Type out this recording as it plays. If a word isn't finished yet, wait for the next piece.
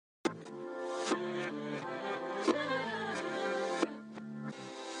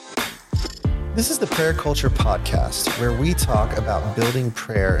This is the Prayer Culture Podcast, where we talk about building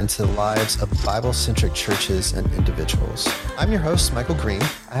prayer into the lives of Bible-centric churches and individuals. I'm your host, Michael Green.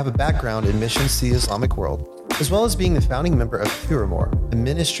 I have a background in missions to the Islamic world, as well as being the founding member of Puramore, a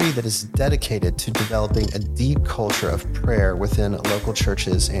ministry that is dedicated to developing a deep culture of prayer within local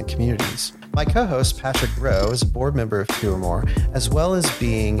churches and communities. My co-host, Patrick Rowe, is a board member of Puramore, as well as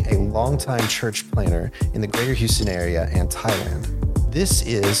being a longtime church planner in the greater Houston area and Thailand. This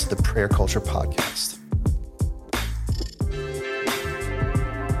is the Prayer Culture Podcast.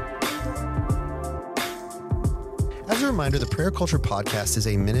 As a reminder, the Prayer Culture Podcast is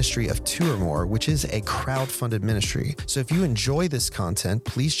a ministry of two or more, which is a crowd-funded ministry. So if you enjoy this content,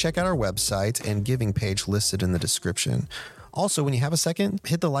 please check out our website and giving page listed in the description. Also, when you have a second,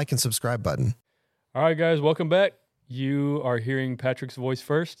 hit the like and subscribe button. All right, guys, welcome back. You are hearing Patrick's voice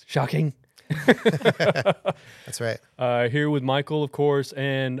first. Shocking. That's right. Here with Michael, of course,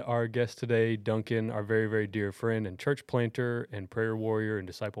 and our guest today, Duncan, our very, very dear friend and church planter and prayer warrior and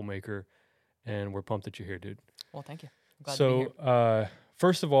disciple maker. And we're pumped that you're here, dude. Well, thank you. I'm glad to be here.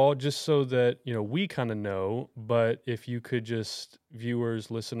 First of all, just so that, we kind of know, but if you could just,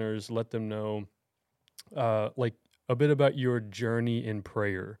 viewers, listeners, let them know, like a bit about your journey in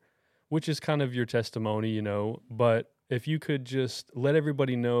prayer, which is kind of your testimony, but if you could just let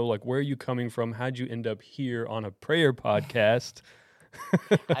everybody know, like, where are you coming from? How'd you end up here on a prayer podcast?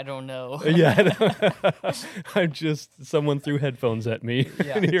 I don't know. Yeah, I'm just, someone threw headphones at me,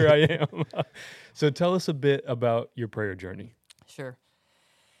 and here I am. So tell us a bit about your prayer journey. Sure.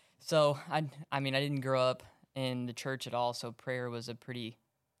 So, I didn't grow up in the church at all, so prayer was a pretty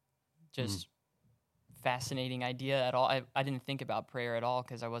just fascinating idea at all. I didn't think about prayer at all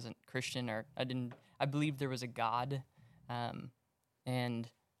because I wasn't Christian, or I believed there was a God. And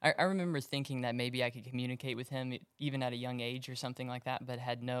I remember thinking that maybe I could communicate with him even at a young age or something like that, but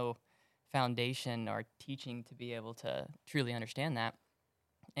had no foundation or teaching to be able to truly understand that.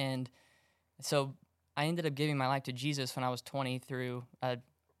 And so I ended up giving my life to Jesus when I was 20 through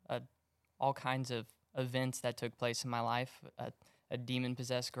all kinds of events that took place in my life. A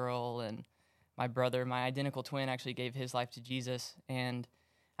demon-possessed girl, and my brother, my identical twin, actually gave his life to Jesus. And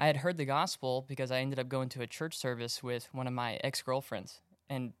I had heard the gospel because I ended up going to a church service with one of my ex-girlfriends.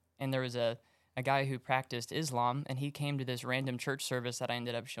 And there was a guy who practiced Islam, and he came to this random church service that I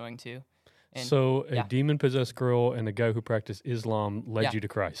ended up showing to. And, so a demon-possessed girl and a guy who practiced Islam led you to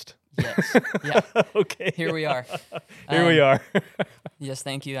Christ. Yes. Yeah. Okay. Here we are. Here we are. Yes,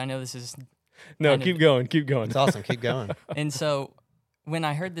 thank you. I know this is... No, keep going. It's awesome. Keep going. And so when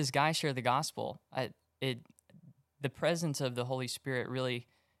I heard this guy share the gospel, the presence of the Holy Spirit really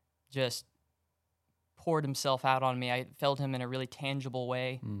just poured himself out on me. I felt him in a really tangible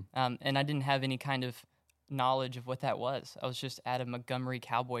way, and I didn't have any kind of knowledge of what that was. I was just at a Montgomery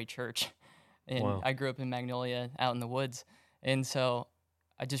Cowboy church, and I grew up in Magnolia out in the woods, and so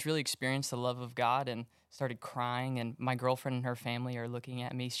I just really experienced the love of God and started crying, and my girlfriend and her family are looking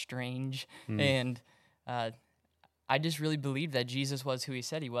at me strange, and I just really believed that Jesus was who he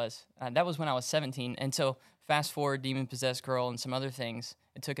said he was. That was when I was 17, and so fast forward, demon-possessed girl and some other things,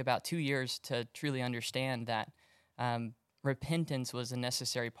 it took about 2 years to truly understand that repentance was a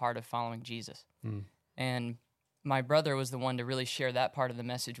necessary part of following Jesus. And my brother was the one to really share that part of the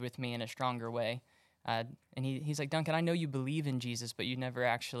message with me in a stronger way. And he's like, Duncan, I know you believe in Jesus, but you never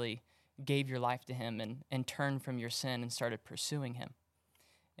actually gave your life to him and turned from your sin and started pursuing him.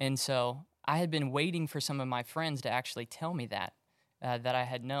 And so I had been waiting for some of my friends to actually tell me that I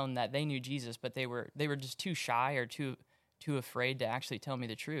had known that they knew Jesus, but they were just too shy or too afraid to actually tell me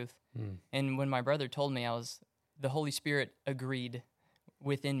the truth. And when my brother told me, the Holy Spirit agreed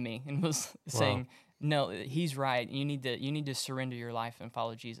within me and was saying, no, he's right. You need to surrender your life and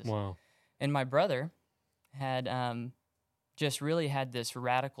follow Jesus. Wow. And my brother had just really had this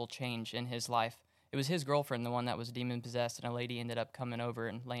radical change in his life. It was his girlfriend, the one that was demon-possessed, and a lady ended up coming over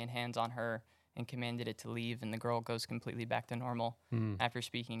and laying hands on her and commanded it to leave, and the girl goes completely back to normal after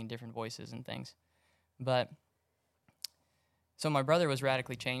speaking in different voices and things. But so my brother was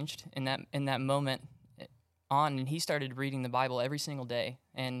radically changed in that moment on, and he started reading the Bible every single day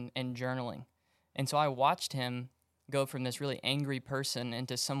and journaling. And so I watched him go from this really angry person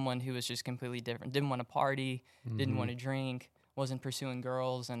into someone who was just completely different. Didn't want to party, didn't want to drink, wasn't pursuing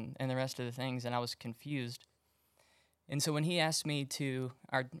girls and the rest of the things, and I was confused. And so when he asked me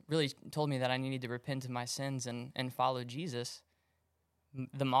or really told me that I needed to repent of my sins and follow Jesus,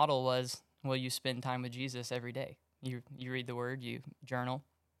 the model was, well, you spend time with Jesus every day. You read the Word, you journal.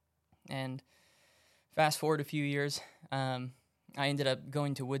 And fast forward a few years, I ended up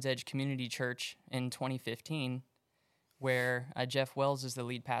going to Woods Edge Community Church in 2015, where Jeff Wells is the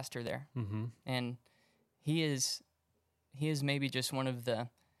lead pastor there, and he is maybe just one of the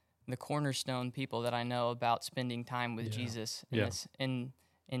cornerstone people that I know about spending time with Jesus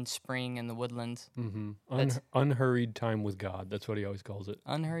in spring in the woodlands. Unhurried time with God. That's what he always calls it.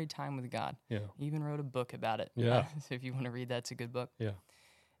 Unhurried time with God. Yeah. He even wrote a book about it. Yeah. So if you want to read that, it's a good book. Yeah.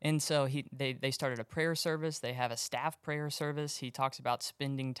 And so they started a prayer service. They have a staff prayer service. He talks about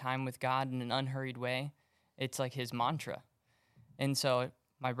spending time with God in an unhurried way. It's like his mantra. And so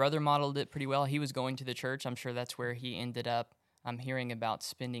my brother modeled it pretty well. He was going to the church. I'm sure that's where he ended up hearing about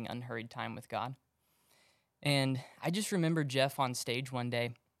spending unhurried time with God. And I just remember Jeff on stage one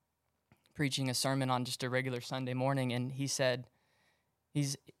day preaching a sermon on just a regular Sunday morning, and he said, he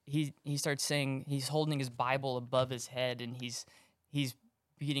starts saying, he's holding his Bible above his head, and he's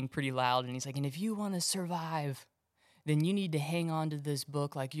beating pretty loud, and he's like, and if you want to survive, then you need to hang on to this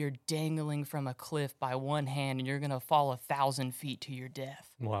book like you're dangling from a cliff by one hand, and you're going to fall 1,000 feet to your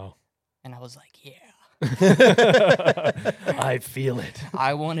death. Wow. And I was like, yeah. I feel it.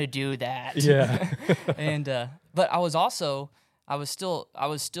 I want to do that. Yeah. And but I was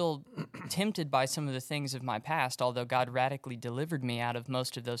still tempted by some of the things of my past, although God radically delivered me out of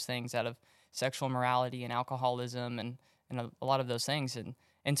most of those things, out of sexual morality and alcoholism and a lot of those things.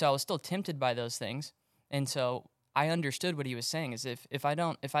 And so I was still tempted by those things. And so I understood what he was saying is if I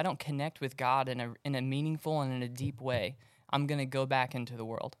don't connect with God in a meaningful and in a deep way, I'm going to go back into the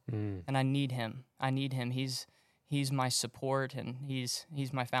world. And I need him. He's my support, and he's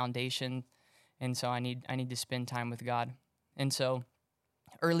my foundation. And so I need to spend time with God. And so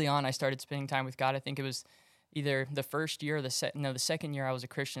early on, I started spending time with God. I think it was either the first year or the second year I was a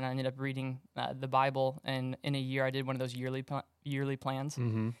Christian. I ended up reading the Bible, and in a year I did one of those yearly plans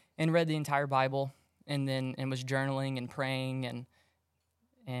and read the entire Bible, and was journaling and praying,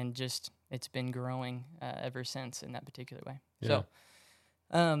 and just it's been growing ever since in that particular way. Yeah.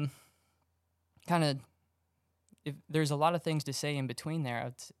 So, kind of, if there's a lot of things to say in between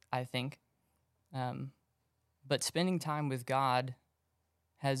there, I think. But spending time with God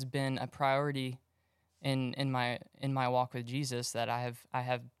has been a priority in my walk with Jesus that I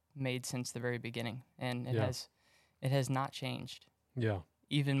have made since the very beginning, and it has not changed. Yeah.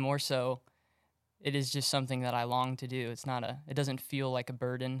 Even more so, it is just something that I long to do. It doesn't feel like a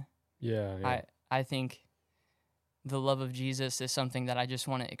burden. Yeah. I think the love of Jesus is something that I just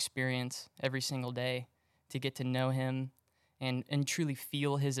want to experience every single day, to get to know him and truly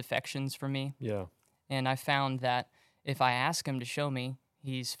feel his affections for me. Yeah. And I found that if I ask him to show me,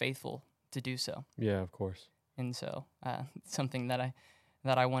 he's faithful to do so. Yeah, of course. And so it's something that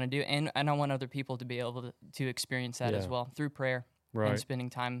I want to do. And I want other people to be able to experience that as well through prayer and spending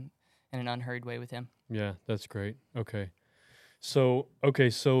time in an unhurried way with him. Yeah, that's great. Okay. So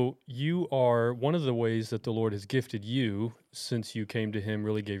you are, one of the ways that the Lord has gifted you since you came to him,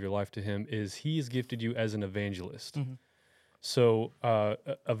 really gave your life to him, is he has gifted you as an evangelist. Mm-hmm. So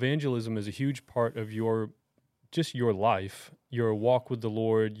evangelism is a huge part of your life, your walk with the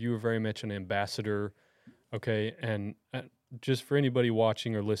Lord. You are very much an ambassador, okay? And just for anybody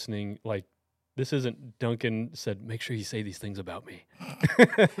watching or listening, like, this isn't Duncan said, make sure you say these things about me.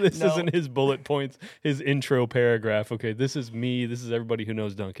 This isn't his bullet points, his intro paragraph. Okay, this is me. This is everybody who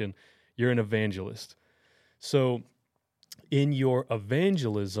knows Duncan. You're an evangelist. So in your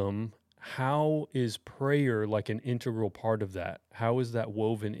evangelism, how is prayer like an integral part of that? How is that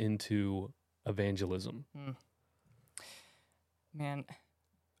woven into evangelism? Man,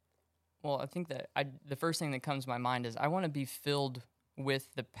 well, I think that the first thing that comes to my mind is I want to be filled with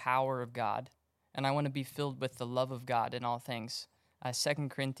the power of God, and I want to be filled with the love of God in all things. 2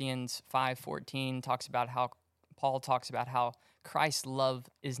 Corinthians 5:14 talks about how Paul talks about how Christ's love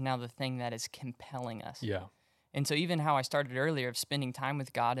is now the thing that is compelling us. Yeah. And so even how I started earlier of spending time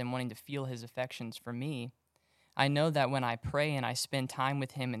with God and wanting to feel his affections for me, I know that when I pray and I spend time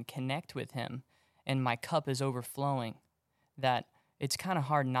with him and connect with him and my cup is overflowing, that it's kind of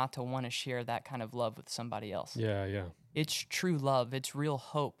hard not to want to share that kind of love with somebody else. Yeah, yeah. It's true love. It's real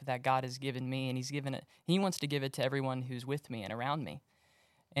hope that God has given me, and he wants to give it to everyone who's with me and around me.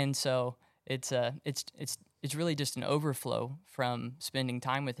 And so it's really just an overflow from spending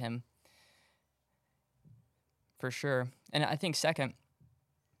time with him, for sure. And I think second,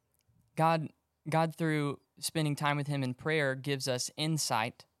 God through spending time with him in prayer gives us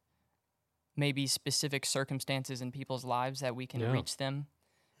insight, maybe specific circumstances in people's lives that we can reach them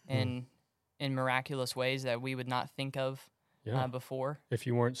in miraculous ways that we would not think of before. If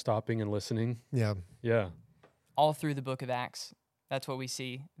you weren't stopping and listening. Yeah. Yeah. All through the book of Acts, that's what we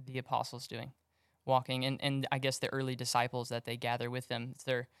see the apostles doing, walking, and I guess the early disciples that they gather with them.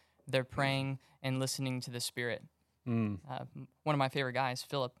 They're praying and listening to the Spirit Mm. One of my favorite guys,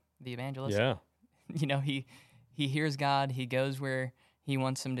 Philip, the evangelist. Yeah. He hears God. He goes where he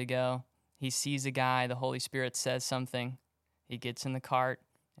wants him to go. He sees a guy. The Holy Spirit says something. He gets in the cart,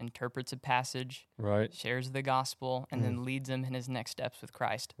 interprets a passage, Right. shares the gospel, and then leads him in his next steps with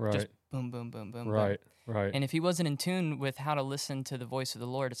Christ. Right. Just boom, boom, boom, boom, Right. boom. Right. And if he wasn't in tune with how to listen to the voice of the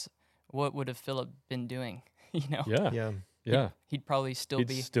Lord, what would have Philip been doing? Yeah. Yeah. Yeah. He'd probably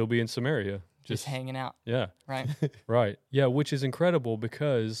He'd still be in Samaria. just hanging out, Yeah. right? Right. Yeah, which is incredible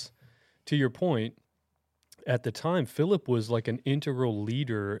because, to your point, at the time, Philip was like an integral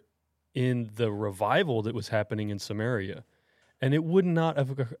leader in the revival that was happening in Samaria. And it would not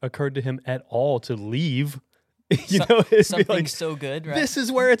have occurred to him at all to leave. It'd be Something like, so good, right? this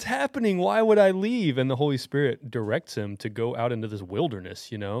is where it's happening. Why would I leave? And the Holy Spirit directs him to go out into this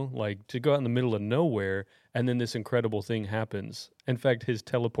wilderness, like to go out in the middle of nowhere. And then this incredible thing happens. In fact, his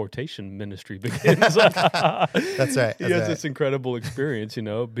teleportation ministry begins. That's right. He has this incredible experience,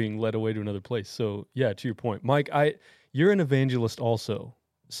 being led away to another place. So, yeah, to your point, Mike, you're an evangelist also.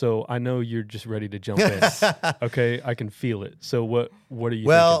 So I know you're just ready to jump in. Okay, I can feel it. So what are you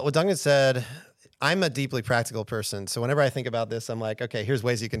thinking? What Duncan said, I'm a deeply practical person. So whenever I think about this, I'm like, okay, here's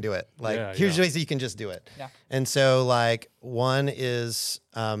ways you can do it. Like, here's ways you can just do it. Yeah. And so, like, one is,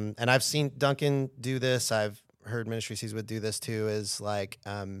 and I've seen Duncan do this. I've heard ministries he's would do this too, is like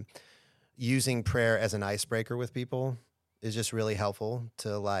using prayer as an icebreaker with people is just really helpful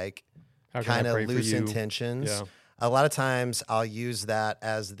to like kind of loosen tensions. Yeah. A lot of times I'll use that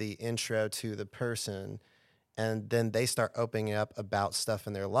as the intro to the person, and then they start opening up about stuff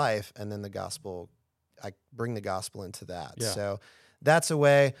in their life, and then I bring the gospel into that. Yeah. So that's a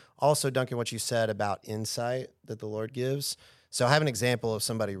way. Also, Duncan, what you said about insight that the Lord gives. So I have an example of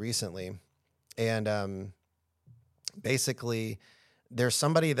somebody recently, and basically there's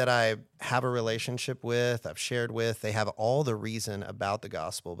somebody that I have a relationship with, I've shared with. They have all the reason about the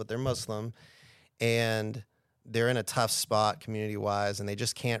gospel, but they're Muslim, and they're in a tough spot community-wise, and they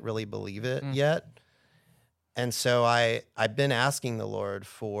just can't really believe it yet. And so I've been asking the Lord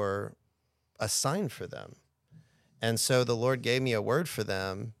for a sign for them. And so the Lord gave me a word for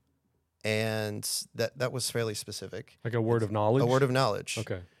them, and that was fairly specific. Like a word of knowledge? A word of knowledge.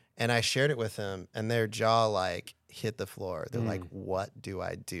 Okay. And I shared it with them, and their jaw like hit the floor. They're like, what do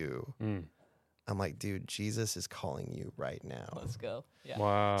I do? I'm like, dude, Jesus is calling you right now. Let's go. Yeah.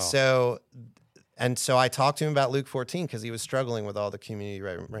 Wow. So I talked to him about Luke 14 because he was struggling with all the community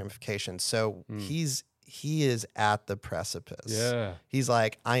ramifications. So he is at the precipice. Yeah. He's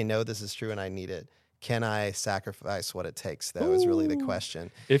like, I know this is true and I need it. Can I sacrifice what it takes, though, is really the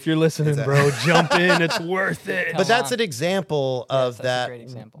question. If you're listening, bro, jump in. It's worth it. But that's an example of that a great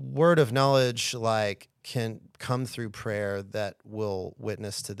example. Word of knowledge, like, can come through prayer that will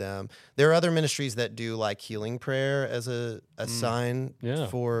witness to them. There are other ministries that do, like, healing prayer as a sign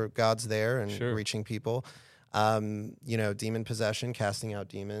for God's there and reaching people. Demon possession, casting out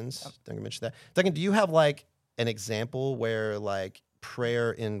demons. Duncan mentioned that. Duncan, do you have, like, an example where, like,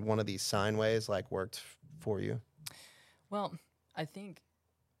 prayer in one of these sign ways like worked for you? Well, I think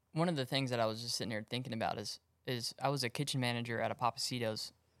one of the things that I was just sitting here thinking about is I was a kitchen manager at a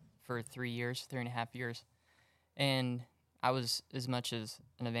Papacitos for 3.5 years, and I was as much as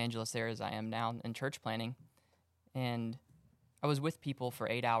an evangelist there as I am now in church planning, and I was with people for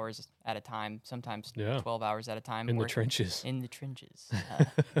 8 hours at a time, sometimes 12 hours at a time. In the trenches. In the trenches.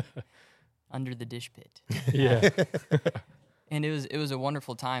 Under the dish pit. Yeah. And it was a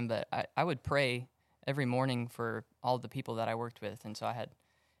wonderful time, but I would pray every morning for all the people that I worked with. And so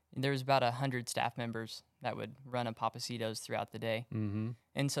there was about 100 staff members that would run a Papacitos throughout the day. Mm-hmm.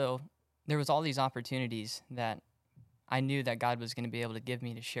 And so there was all these opportunities that I knew that God was going to be able to give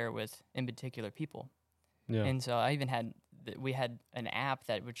me to share with, in particular, people. Yeah. And so I even we had an app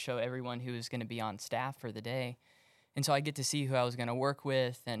that would show everyone who was going to be on staff for the day. And so I get to see who I was going to work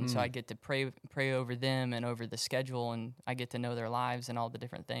with, and so I get to pray over them and over the schedule, and I get to know their lives and all the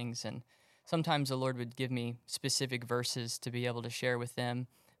different things. And sometimes the Lord would give me specific verses to be able to share with them.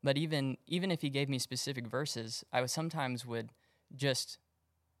 But even if He gave me specific verses, I sometimes would just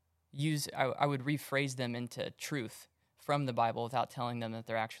I would rephrase them into truth from the Bible without telling them that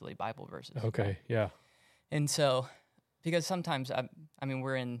they're actually Bible verses. Okay, yeah. And so, because sometimes,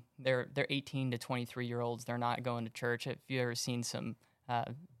 they're 18 to 23-year-olds. They're not going to church. If you've ever seen some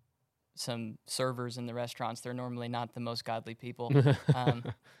servers in the restaurants, they're normally not the most godly people.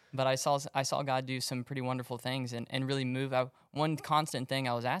 But I saw God do some pretty wonderful things and really move. One constant thing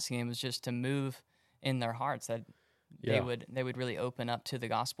I was asking Him was just to move in their hearts, that they would really open up to the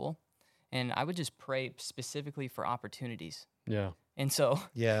gospel. And I would just pray specifically for opportunities. Yeah. And so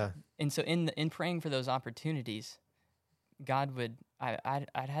in praying for those opportunities, God would, I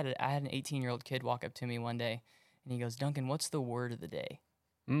had an 18-year-old kid walk up to me one day, and he goes, "Duncan, what's the word of the day?"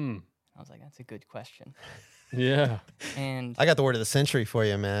 I was like, "That's a good question." Yeah. And I got the word of the century for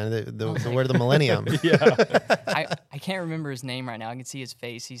you, man. The like, word of the millennium. Yeah. I can't remember his name right now. I can see his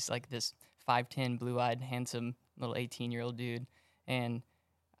face. He's like this 5'10", blue-eyed, handsome little 18-year-old dude. And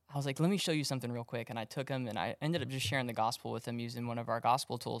I was like, "Let me show you something real quick." And I took him, and I ended up just sharing the gospel with him using one of our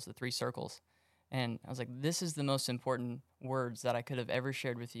gospel tools, the 3 circles. And I was like, "This is the most important words that I could have ever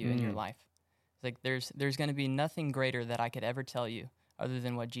shared with you in your life." It's like, there's going to be nothing greater that I could ever tell you other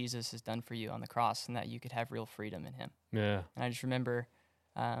than what Jesus has done for you on the cross, and that you could have real freedom in him. Yeah. And I just remember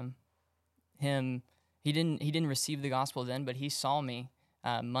him. He didn't receive the gospel then, but he saw me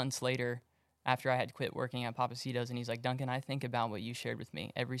months later after I had quit working at Papacitos, and he's like, "Duncan, I think about what you shared with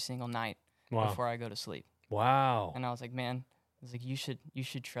me every single night before I go to sleep." Wow. And I was like, "Man," I was like, you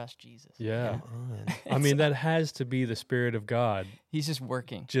should trust Jesus." Yeah. You know? I mean, that has to be the Spirit of God. He's just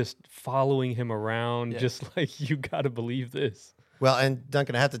working. Just following him around, Yeah. just like, you got to believe this. Well, and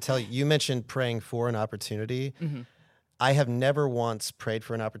Duncan, I have to tell you, you mentioned praying for an opportunity. I have never once prayed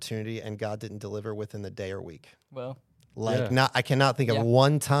for an opportunity and God didn't deliver within the day or week. Well, I cannot think of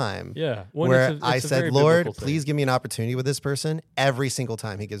one time where I said, "Lord, please give me an opportunity with this person." Every single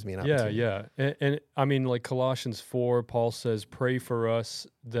time he gives me an opportunity. Yeah. And I mean, like Colossians 4, Paul says, "Pray for us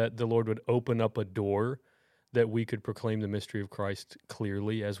that the Lord would open up a door that we could proclaim the mystery of Christ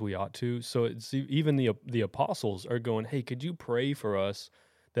clearly as we ought to." So it's even the apostles are going, "Hey, could you pray for us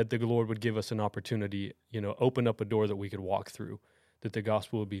that the Lord would give us an opportunity, open up a door that we could walk through, that the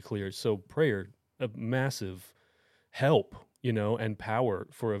gospel would be clear." So prayer, a massive help, and power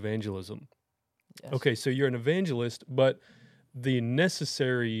for evangelism. yes. Okay, so you're an evangelist, but the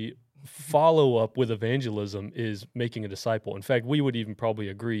necessary follow-up with evangelism is making a disciple. In fact, we would even probably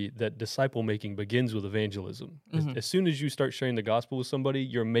agree that disciple making begins with evangelism. As soon as you start sharing the gospel with somebody,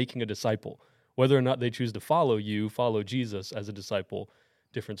 you're making a disciple. Whether or not they choose to follow Jesus as a disciple,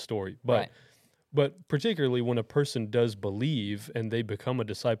 different story. But particularly when a person does believe and they become a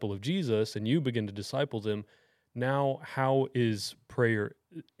disciple of Jesus and you begin to disciple them, now how is prayer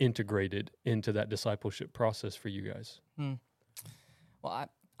integrated into that discipleship process for you guys? Well,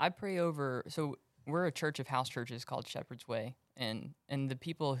 I pray over. So we're a church of house churches called Shepherd's Way, and the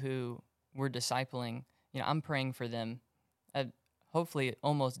people who we're discipling, I'm praying for them. Hopefully,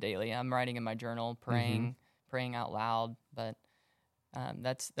 almost daily. I'm writing in my journal, praying out loud. But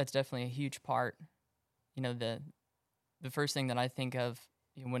that's definitely a huge part. The first thing that I think of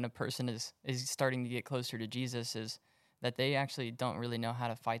when a person is starting to get closer to Jesus is that they actually don't really know how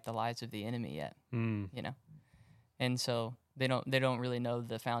to fight the lies of the enemy yet. And so they don't really know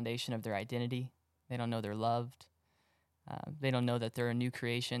the foundation of their identity. They don't know they're loved. They don't know that they're a new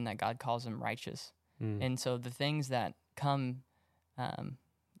creation, that God calls them righteous. And so the things that come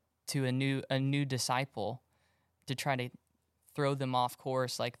to a new disciple to try to throw them off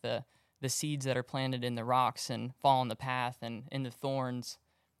course, like the seeds that are planted in the rocks and fall on the path and in the thorns,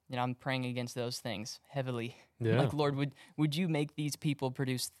 I'm praying against those things heavily. Yeah. Like, Lord, would you make these people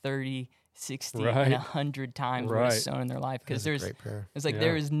produce 30, 60, and 100 times what is sown in their life? Because it's like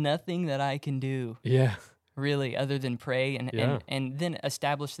there is nothing that I can do. Yeah. Really, other than pray and then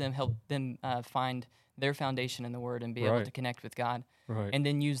establish them, help them find their foundation in the Word and be able to connect with God, and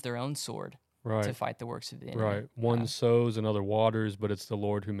then use their own sword to fight the works of the enemy. Right. One sows, another waters, but it's the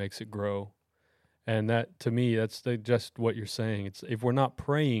Lord who makes it grow. And that, to me, that's just what you're saying. It's if we're not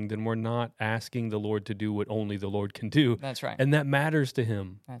praying, then we're not asking the Lord to do what only the Lord can do. That's right. And that matters to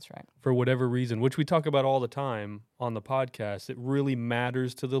him. That's right. For whatever reason, which we talk about all the time on the podcast. It really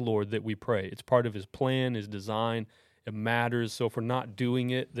matters to the Lord that we pray. It's part of his plan, his design. It matters. So if we're not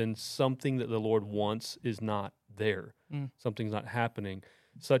doing it, then something that the Lord wants is not there. Something's not happening,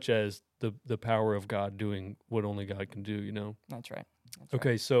 such as the power of God doing what only God can do, That's right.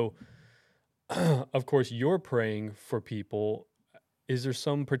 Okay, so of course you're praying for people. Is there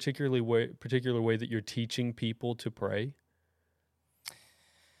some particular way that you're teaching people to pray?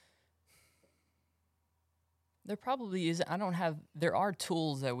 There probably is. There are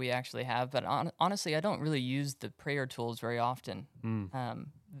tools that we actually have, but honestly, I don't really use the prayer tools very often.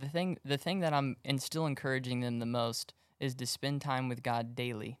 The thing that I'm still encouraging them the most is to spend time with God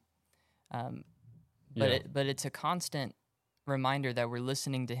daily. But it's a constant reminder that we're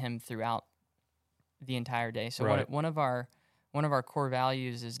listening to him throughout the entire day. So one of our core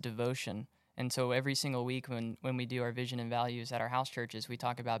values is devotion. And so every single week when we do our vision and values at our house churches, we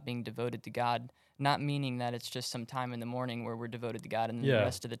talk about being devoted to God, not meaning that it's just some time in the morning where we're devoted to God and then the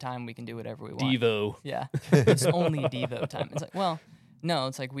rest of the time we can do whatever we want. Devo. Yeah. It's only Devo time. It's like, well, No,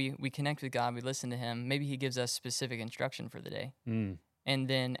 it's like we connect with God, we listen to him. Maybe he gives us specific instruction for the day. Mm. And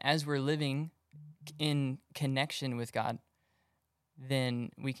then as we're living in connection with God, then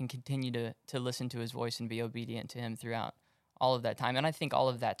we can continue to listen to his voice and be obedient to him throughout all of that time. And I think all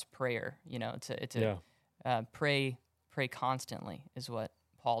of that's prayer. Pray constantly is what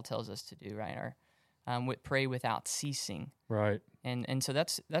Paul tells us to do, right? Or pray without ceasing. Right. And so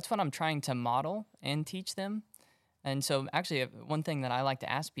that's what I'm trying to model and teach them. And so actually one thing that I like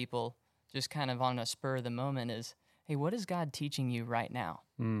to ask people just kind of on a spur of the moment is, hey, what is God teaching you right now?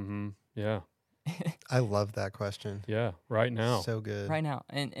 Mm-hmm. Yeah. I love that question. Yeah. Right now. So good. Right now.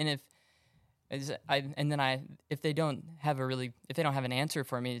 And if they don't have an answer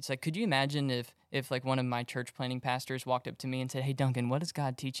for me, it's like, could you imagine if like one of my church planning pastors walked up to me and said, hey, Duncan, what is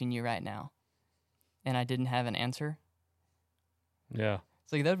God teaching you right now? And I didn't have an answer. Yeah.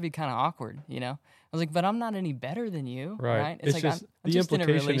 It's like, that would be kind of awkward, I was like, but I'm not any better than you, right? It's like, just, I'm the just in a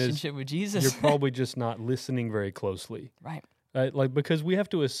implication relationship with Jesus. You're probably just not listening very closely. Right. Because we have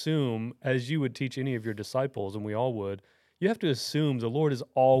to assume, as you would teach any of your disciples, and we all would, you have to assume the Lord is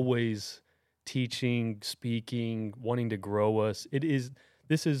always teaching, speaking, wanting to grow us.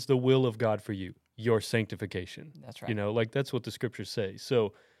 This is the will of God for you, your sanctification. That's right. That's what the scriptures say.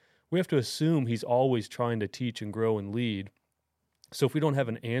 So we have to assume he's always trying to teach and grow and lead. So if we don't have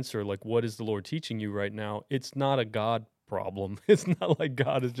an answer, like, what is the Lord teaching you right now? It's not a God problem. It's not like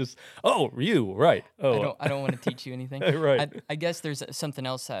God is just, oh, you, right. Oh, I don't want to teach you anything. Right. I guess there's something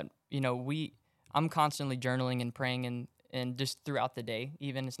else that, I'm constantly journaling and praying and just throughout the day,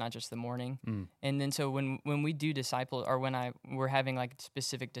 even it's not just the morning. Mm. And then so when we do disciple, or when we're having like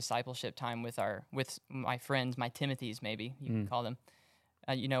specific discipleship time with my friends, my Timothys, maybe you can call them,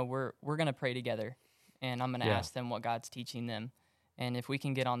 we're going to pray together, and I'm going to ask them what God's teaching them. And if we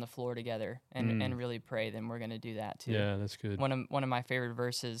can get on the floor together and really pray, then we're going to do that too. Yeah, that's good. One of my favorite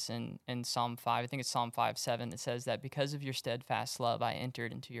verses in Psalm 5, I think it's Psalm 5:7, that says that because of your steadfast love, I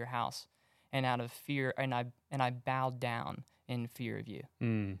entered into your house, and out of fear, and I bowed down in fear of you.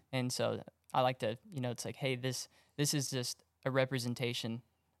 Mm. And so I like to, it's like, hey, this is just a representation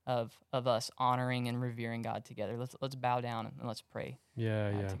of us honoring and revering God together. Let's bow down and let's pray.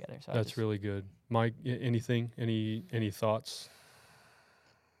 Together. So that's really good. Mike, anything? Any thoughts?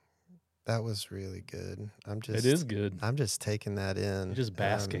 That was really good. It is good. I'm just taking that in. You're just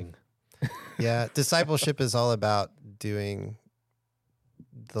basking. Yeah. Discipleship is all about doing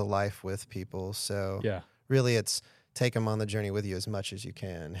the life with people. So really it's take them on the journey with you as much as you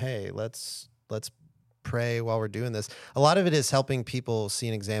can. Hey, let's pray while we're doing this. A lot of it is helping people see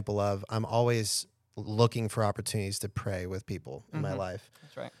an example of, I'm always looking for opportunities to pray with people in my life.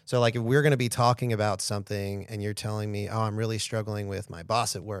 That's right. So like if we're going to be talking about something and you're telling me, oh, I'm really struggling with my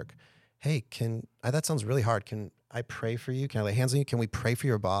boss at work. Hey, that sounds really hard. Can I pray for you? Can I lay hands on you? Can we pray for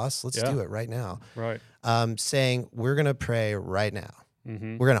your boss? Let's do it right now. Right. Saying we're going to pray right now.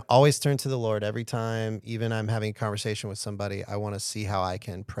 Mm-hmm. We're going to always turn to the Lord every time, even I'm having a conversation with somebody, I want to see how I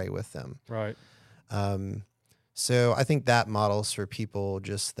can pray with them. Right. So I think that models for people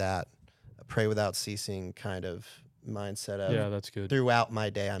just that pray without ceasing kind of mindset of, that's good. Throughout my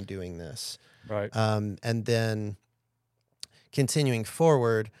day, I'm doing this. Right. And then continuing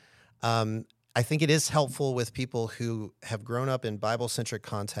forward, I think it is helpful with people who have grown up in Bible-centric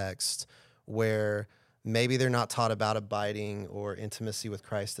context where maybe they're not taught about abiding or intimacy with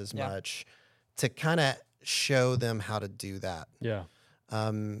Christ as much, to kind of show them how to do that. Yeah.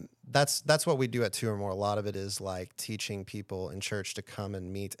 That's what we do at Two or More. A lot of it is like teaching people in church to come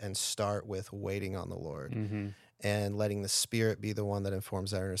and meet and start with waiting on the Lord and letting the Spirit be the one that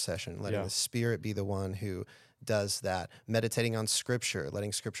informs our intercession, letting the Spirit be the one who does that, meditating on Scripture,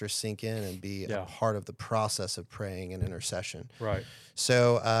 letting Scripture sink in and be a part of the process of praying and intercession. Right.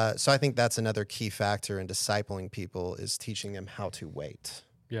 So I think that's another key factor in discipling people is teaching them how to wait.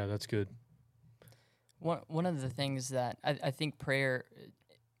 Yeah, that's good. One of the things that I think prayer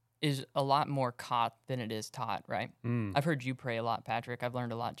is a lot more caught than it is taught, right? I've heard you pray a lot, Patrick. I've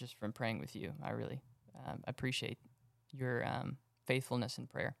learned a lot just from praying with you. I really appreciate your faithfulness in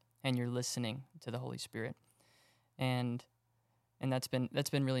prayer and your listening to the Holy Spirit. And that's been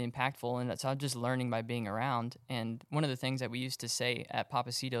really impactful, and that's I'm just learning by being around. And one of the things that we used to say at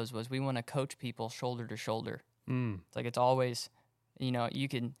Papacito's was we want to coach people shoulder to shoulder. It's like it's always, you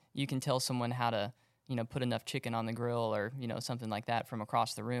can tell someone how to put enough chicken on the grill or something like that from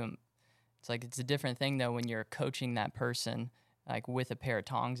across the room. It's like it's a different thing though when you're coaching that person like with a pair of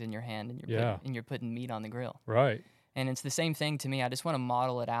tongs in your hand and you're putting meat on the grill. Right. And it's the same thing to me. I just want to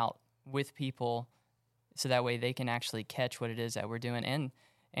model it out with people, so that way they can actually catch what it is that we're doing,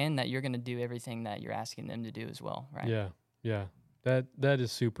 and that you're going to do everything that you're asking them to do as well, right? Yeah. That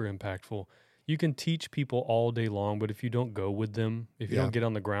is super impactful. You can teach people all day long, but if you don't go with them, if you don't get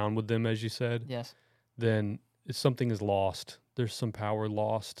on the ground with them, as you said, Yes. then something is lost. There's some power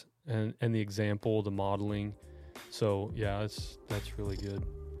lost, and the example, the modeling. So yeah, that's really good.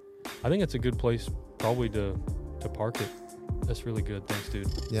 I think it's a good place probably to park it. That's really good. Thanks, dude.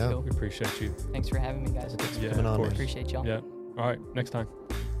 Yeah. Cool. We appreciate you. Thanks for having me, guys. Yeah, coming of on, course. man. Appreciate y'all. Yeah. All right. Next time.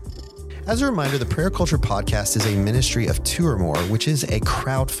 As a reminder, the Prayer Culture Podcast is a ministry of two or more, which is a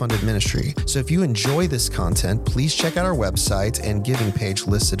crowd-funded ministry. So if you enjoy this content, please check out our website and giving page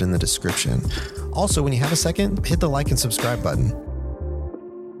listed in the description. Also, when you have a second, hit the like and subscribe button.